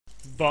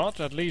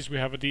But at least we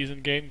have a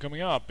decent game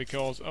coming up,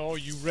 because are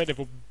you ready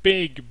for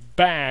Big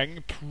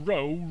Bang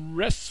Pro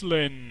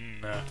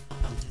Wrestling?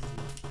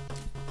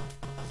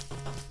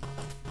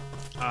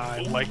 I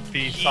like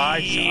the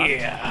side shot.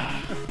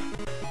 Yeah.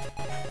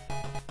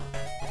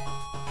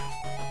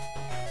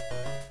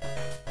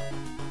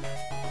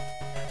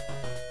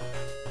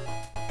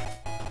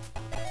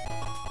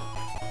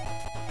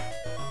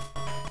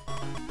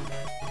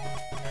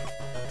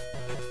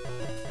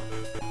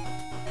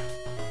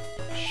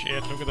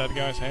 Shit, look at that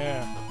guy's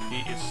hair.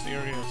 He is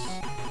serious.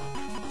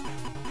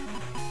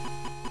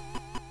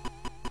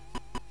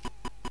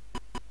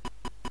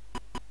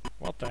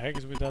 What the heck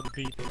is with that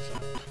beeping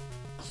sound?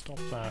 Stop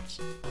that.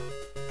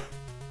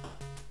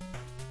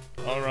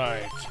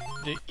 Alright.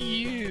 The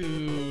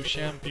EU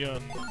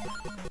champion.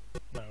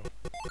 No.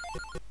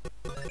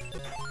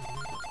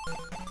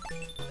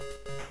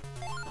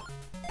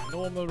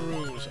 Normal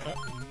rules.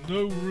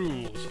 No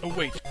rules. Oh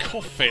wait,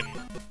 coffin.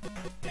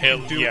 Hell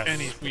Do yes.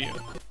 anything. We are.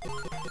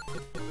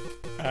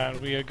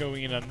 And we are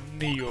going in a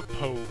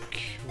Neopoke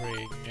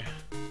ring.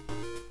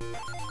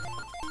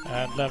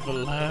 And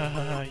level,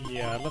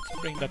 yeah, let's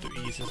bring that to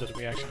easy so that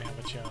we actually have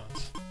a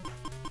chance.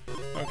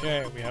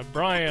 Okay, we have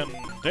Brian,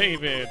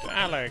 David,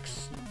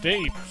 Alex,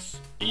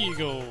 Dates,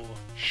 Eagle,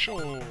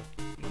 Shaw,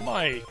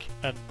 Mike,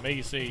 and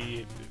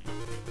Macy.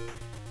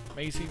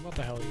 Macy, what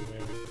the hell are you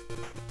wearing?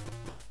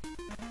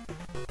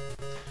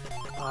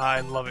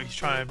 I love it. He's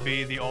trying to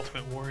be the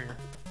ultimate warrior.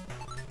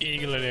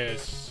 Eagle it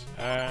is.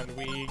 And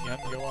we can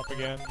go up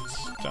against,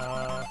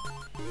 I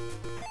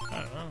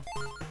don't know.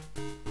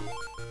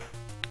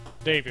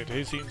 David,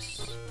 he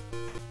seems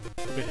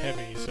a bit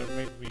heavy, so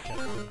maybe we can...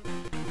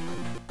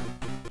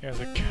 He has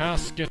a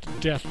casket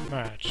death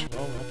match.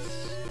 Well, that's...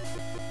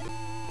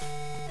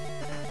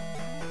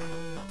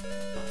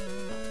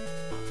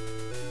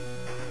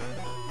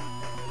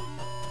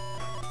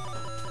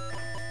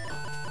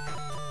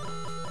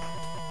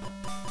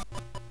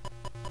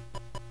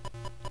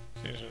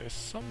 There's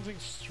something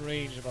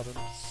strange about the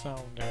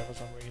sound here for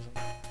some reason.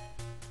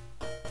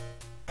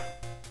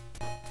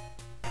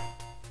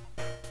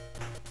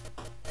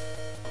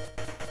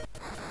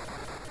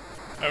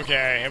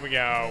 Okay, here we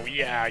go.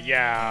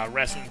 Yeah,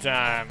 wrestling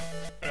time.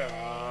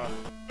 Oh.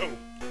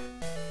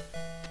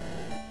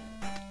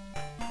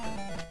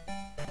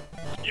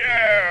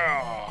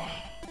 Yeah!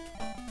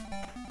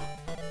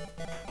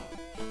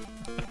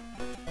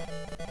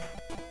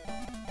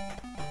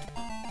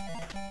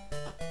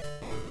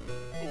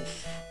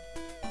 Oof.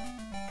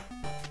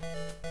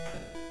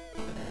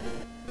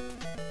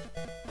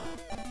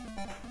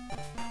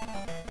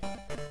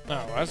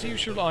 Now, as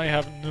usual, I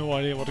have no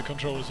idea what the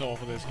controls are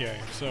for this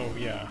game, so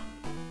yeah.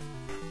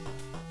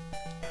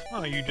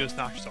 Oh, you just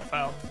knocked yourself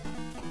out.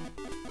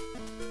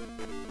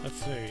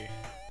 Let's see.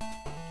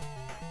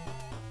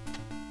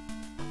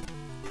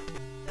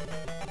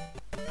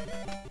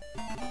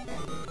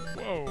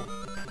 Whoa!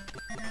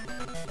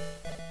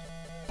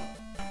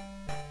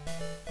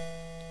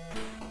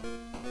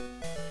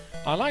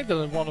 I like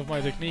that one of my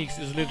techniques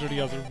is literally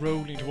just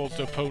rolling towards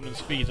the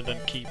opponent's feet and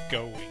then keep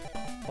going.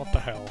 What the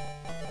hell?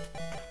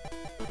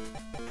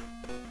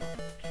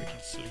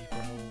 Freaking sleeper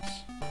holes.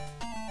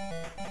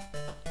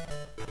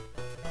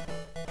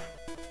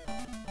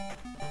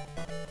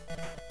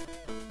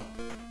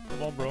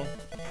 Come on, bro.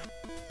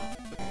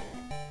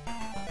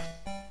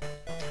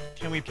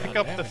 Can we pick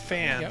God up damn the it,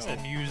 fans there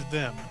we and use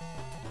them?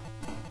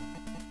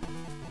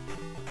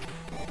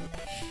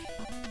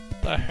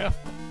 What the hell?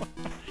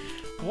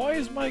 Why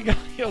is my guy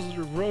just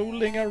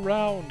rolling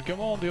around? Come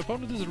on, the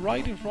opponent is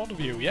right in front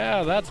of you.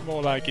 Yeah, that's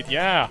more like it.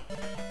 Yeah.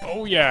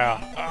 Oh yeah.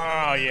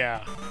 Ah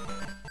yeah.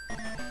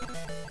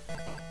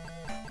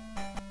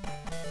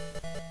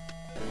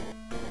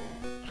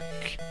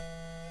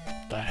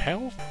 The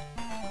hell?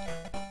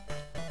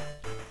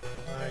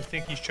 I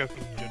think he's choking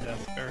you to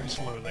death very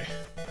slowly.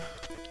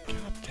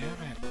 God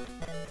damn it.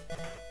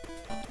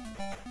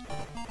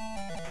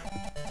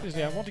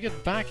 Seriously, I want to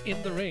get back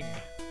in the ring.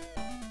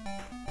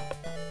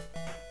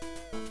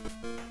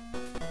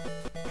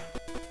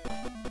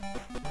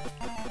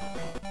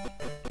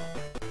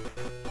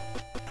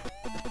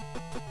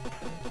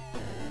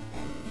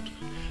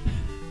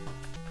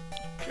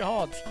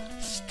 God,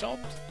 stop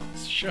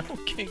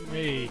choking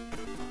me.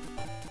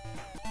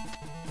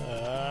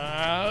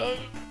 No.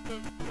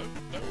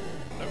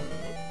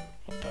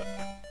 What the?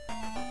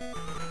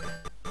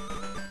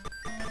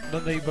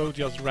 Then they both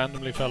just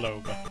randomly fell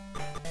over.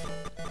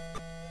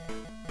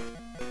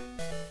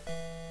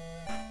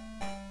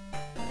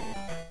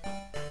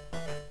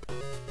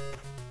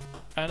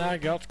 And I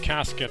got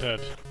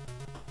casketed.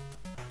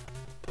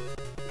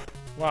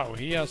 Wow,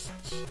 he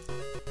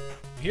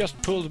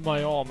just pulled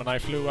my arm and I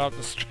flew out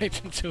and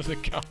straight into the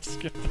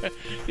casket.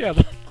 Yeah,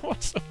 that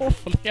was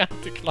awfully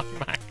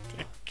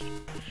anticlimactic.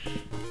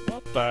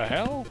 What the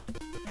hell?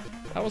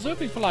 I was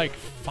hoping for like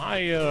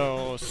fire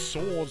or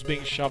swords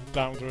being shoved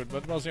down through it,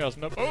 but it was just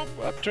no. Oh,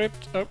 I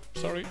tripped. Oh,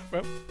 sorry.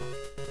 Well.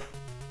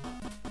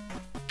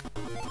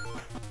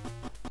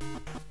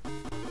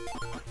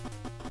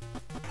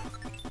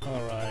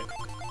 Alright.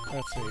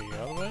 Let's see,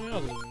 are there any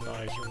other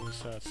nice rule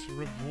sets?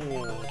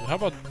 Reward. How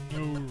about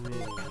no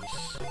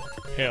rules?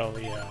 Hell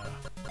yeah.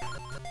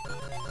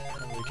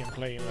 And we can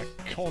play in a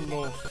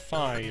Call of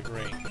 5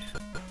 ring.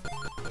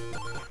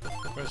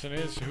 Question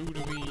is, who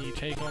do we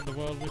take on the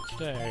world with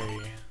today?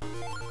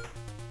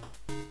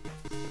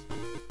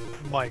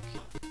 Mike.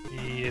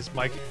 He is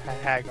Mike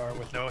Hagar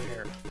with no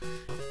hair.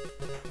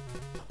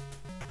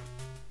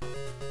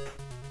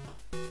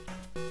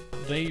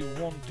 They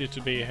want it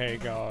to be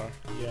Hagar,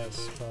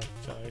 yes, but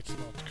it's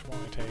not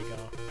quite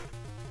Hagar.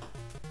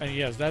 And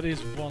yes, that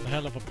is one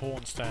hell of a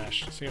porn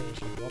stash.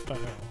 Seriously, what the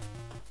hell?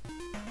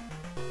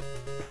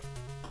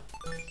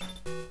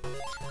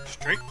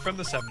 Straight from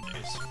the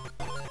 70s.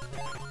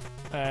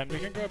 And we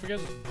can go up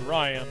against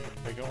Brian,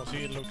 because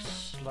he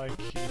looks like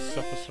he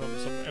suffers from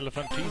some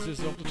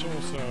elephantiasis of the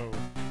torso.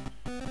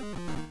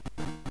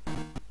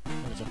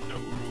 There's a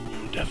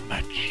no-rule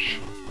deathmatch.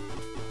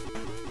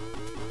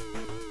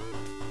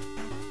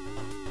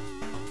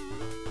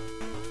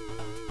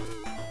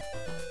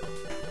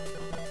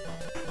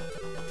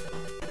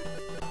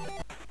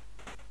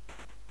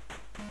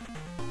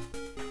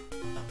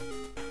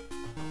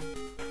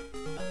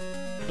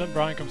 Then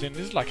Brian comes in.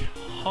 This is like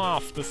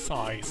half the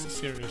size,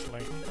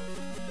 seriously.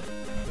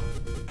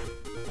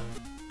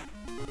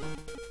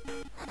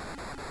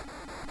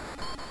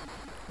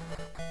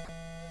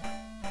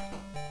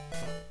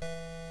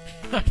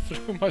 I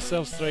threw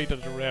myself straight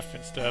at the ref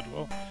instead.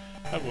 Well,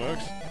 that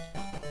works.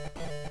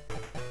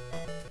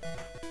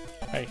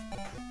 Hey,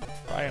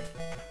 Brian.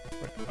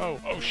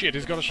 Oh shit,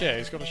 he's got a share,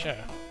 he's got a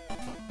share.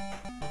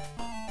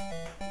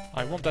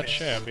 I want that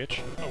share,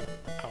 bitch. Oh,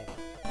 ow.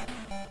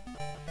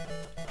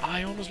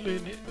 I honestly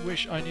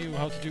wish I knew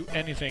how to do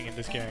anything in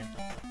this game.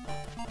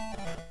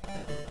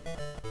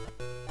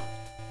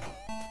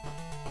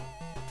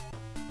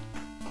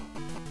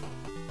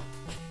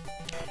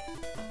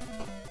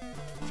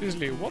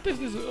 Seriously, what is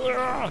this?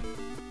 Ugh!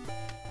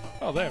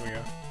 Oh, there we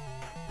go.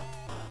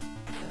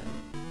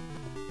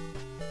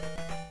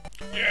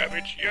 Yeah,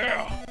 bitch,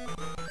 yeah!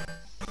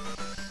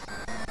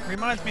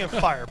 Reminds me of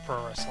Fire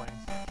Pro Wrestling.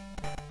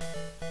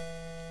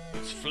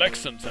 It's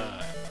flexing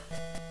time.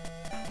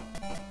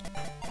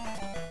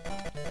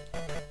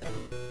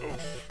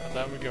 Oof, and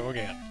then we go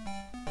again.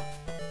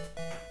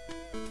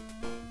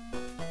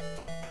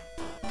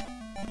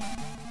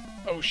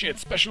 Oh shit,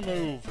 special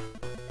move!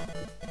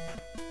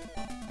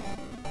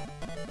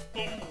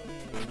 Oh,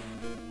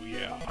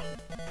 yeah.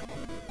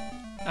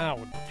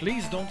 Ow,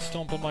 please don't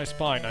stomp on my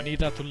spine, I need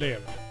that to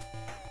live.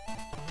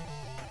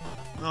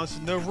 No, it's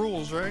no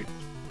rules, right?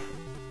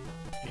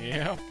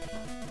 Yep.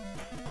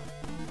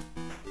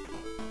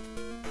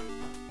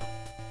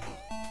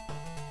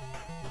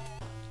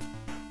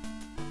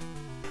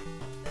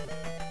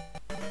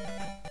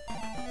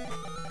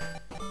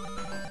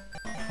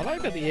 I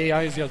like that the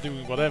AI is just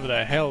doing whatever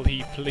the hell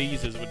he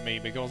pleases with me,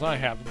 because I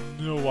have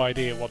no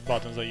idea what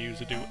buttons I use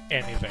to do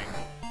anything.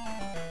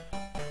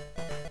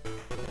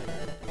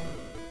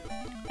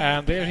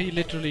 And there he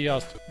literally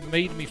just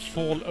made me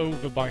fall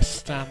over by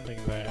standing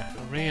there.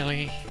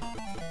 Really?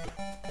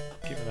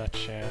 Give me that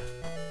chair.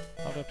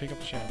 How do I pick up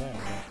the chair? There we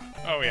go.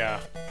 Oh yeah.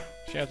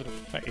 Chair to the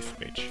face,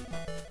 bitch.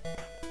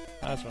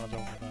 That's what I'm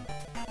talking about.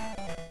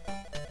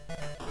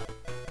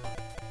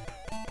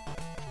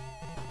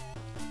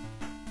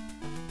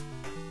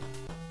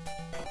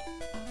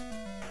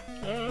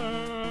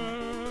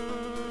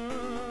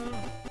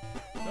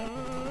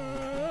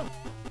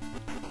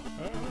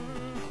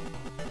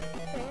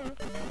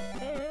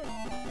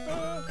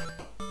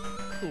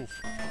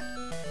 Oof.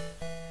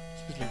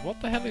 Seriously,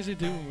 what the hell is he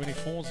doing when he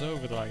falls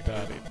over like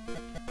that?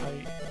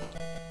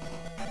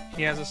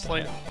 He has a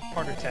slight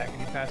heart attack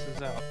and he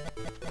passes out.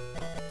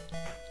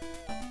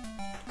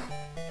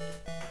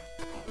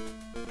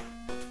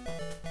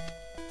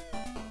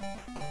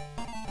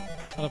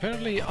 And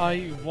apparently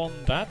I won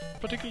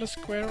that particular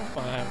square off.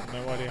 I have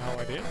no idea how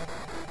I did.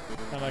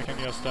 And I can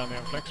just stand there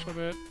and flex for a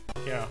bit.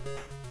 Yeah.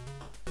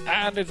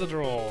 And it's a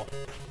draw.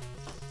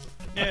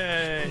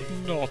 Yay!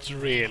 Not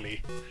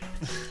really.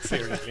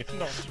 Seriously,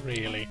 not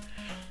really.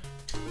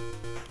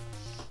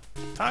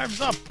 Time's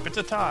up! It's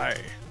a tie!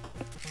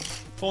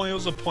 If only it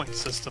was a point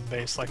system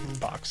based like in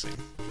boxing.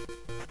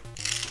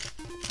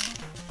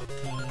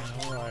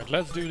 Alright,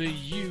 let's do the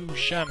U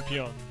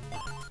champion.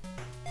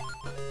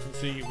 Let's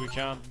see if we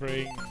can't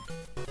bring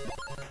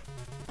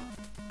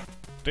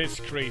this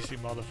crazy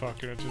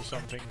motherfucker into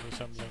something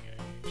resembling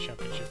a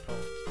championship belt.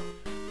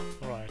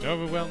 Alright,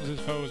 overwhelms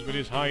his foes with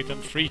his height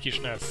and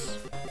freakishness.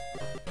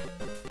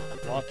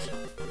 What?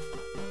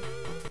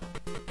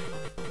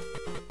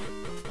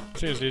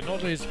 Seriously, not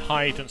his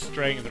height and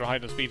strength or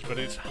height and speed, but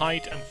his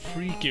height and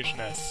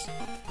freakishness.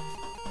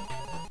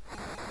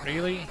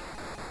 Really?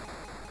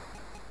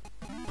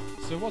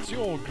 So what's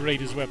your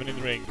greatest weapon in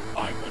the ring?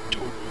 I'm a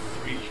total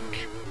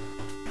freak.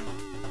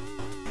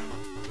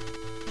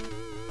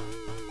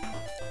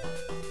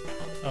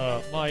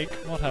 Mike,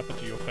 what happened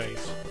to your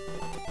face?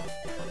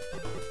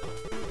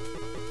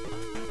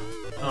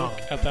 Oh,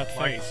 look at that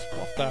face.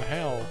 What the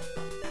hell?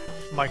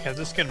 Mike has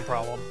a skin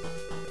problem.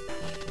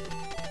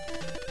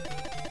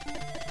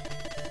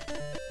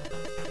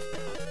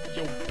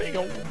 your big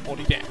old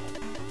body down.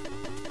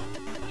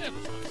 That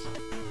was nice.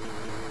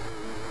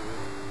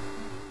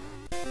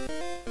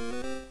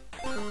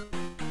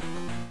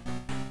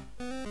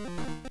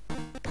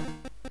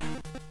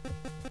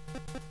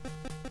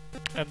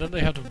 And then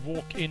they had to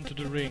walk into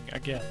the ring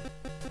again.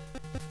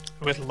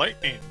 With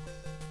lightning.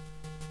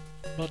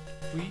 But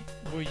we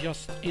were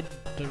just in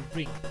the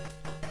ring.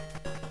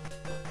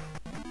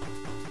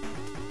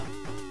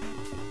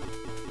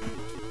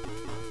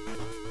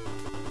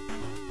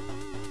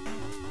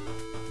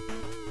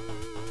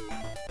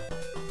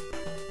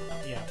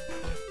 Yeah,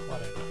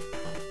 whatever.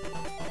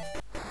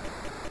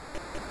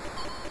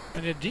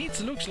 And the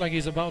Deeds looks like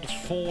he's about to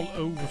fall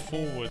over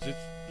forwards. It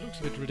looks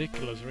a bit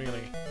ridiculous,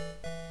 really.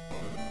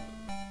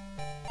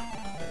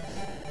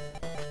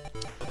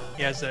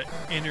 He has an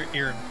inner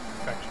ear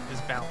infection.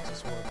 His balance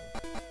is horrible.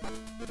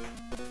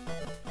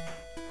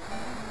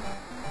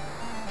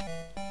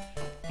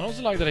 I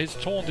also like that his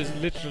taunt is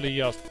literally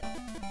just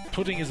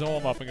putting his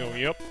arm up and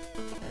going, yep,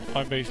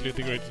 I'm basically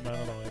the greatest man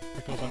alive,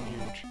 because I'm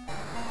huge.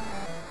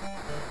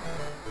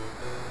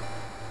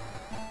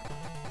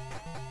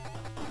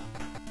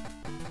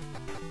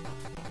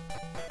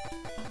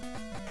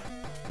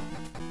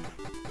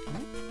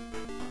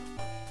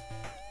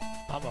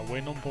 I'm a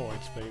win on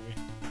points, baby.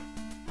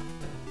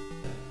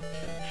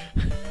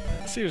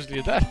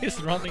 Seriously, that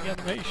is running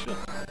animation.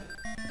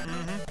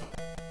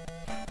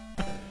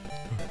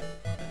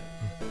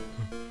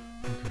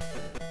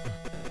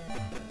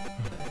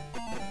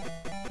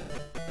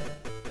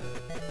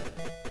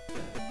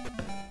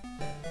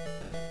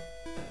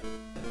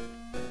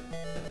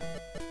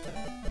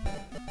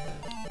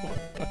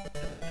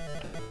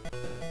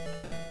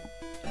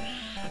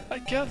 I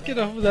can't get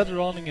over that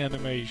running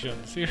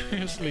animation.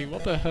 Seriously,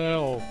 what the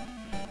hell?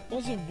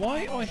 Also,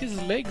 why are his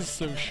legs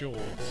so short?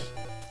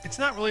 It's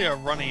not really a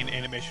running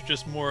animation,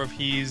 just more of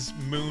he's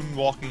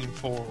moonwalking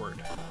forward.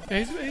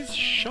 He's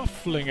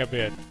shuffling a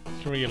bit,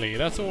 really.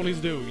 That's all he's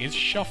doing. He's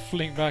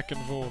shuffling back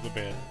and forth a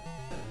bit.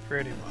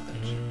 Pretty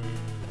much.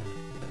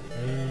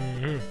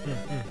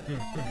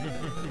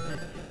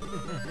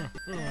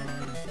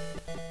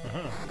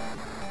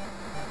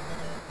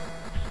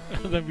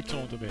 Then we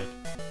taunt a bit.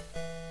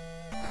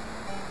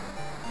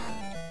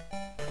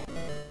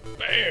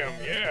 Bam!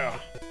 Yeah!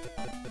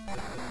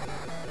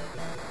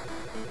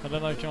 And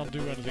then I can't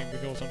do anything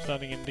because I'm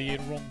standing in the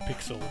wrong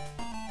pixel.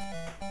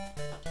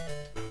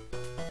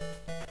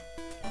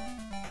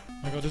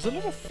 My god, there's a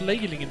lot of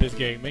flailing in this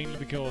game, mainly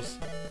because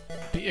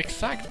the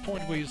exact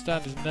point where you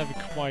stand is never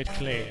quite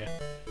clear.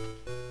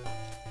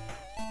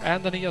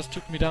 And then he just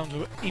took me down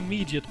to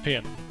immediate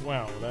pin.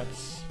 Wow,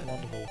 that's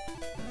wonderful.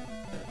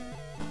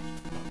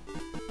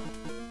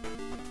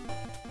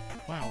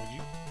 Wow,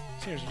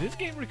 seriously, this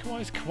game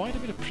requires quite a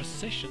bit of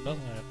precision,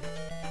 doesn't it?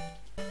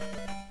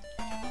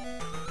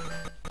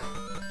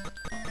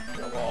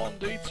 Come on,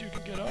 Deeds, you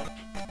can get up.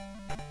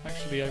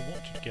 Actually, I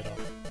want you to get up.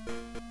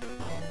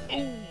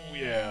 Oh,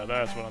 yeah,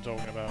 that's what I'm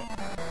talking about.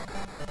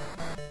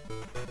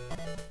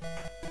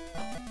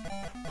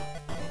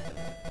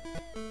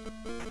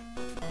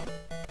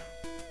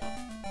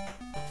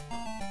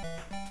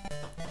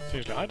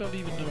 Seriously, I don't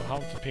even know how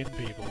to pin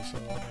people, so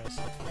I guess...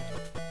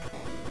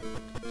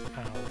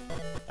 Ow.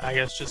 I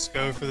guess just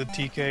go for the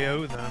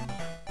TKO then.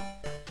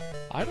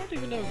 I don't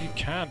even know if you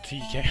can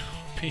TKO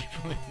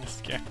people in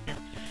this game.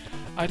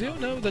 I do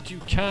know that you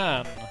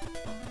can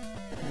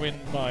win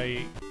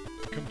by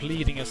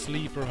completing a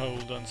sleeper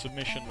hold and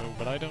submission move,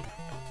 but I don't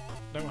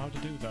know how to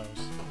do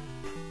those.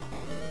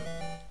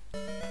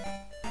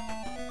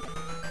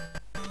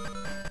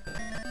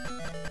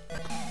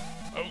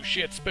 Oh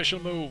shit,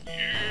 special move!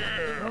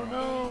 Yeah! Oh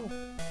no!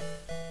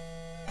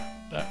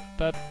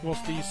 That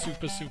was the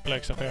super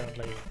suplex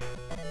apparently.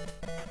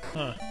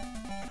 Huh.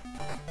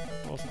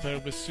 Wasn't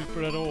terribly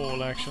super at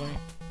all actually.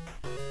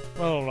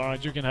 Well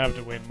alright, you can have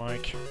the win,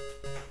 Mike.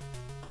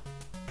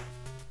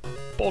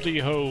 Body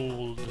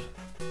hold!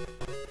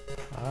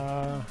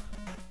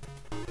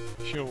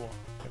 Sure,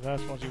 if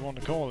that's what you want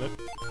to call it.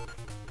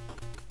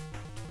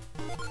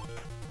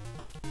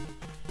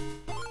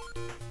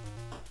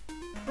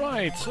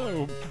 Right,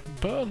 so,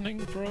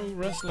 Burning Pro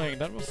Wrestling,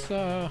 that was,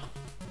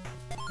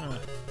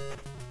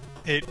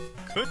 It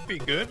could be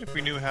good if we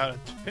knew how to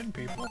pin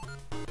people.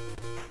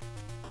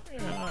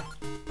 yeah,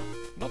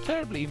 not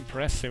terribly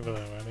impressive though,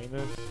 I mean,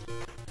 there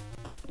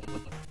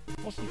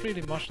wasn't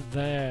really much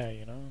there,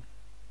 you know?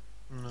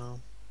 No.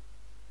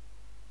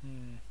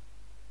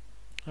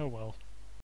 Oh well.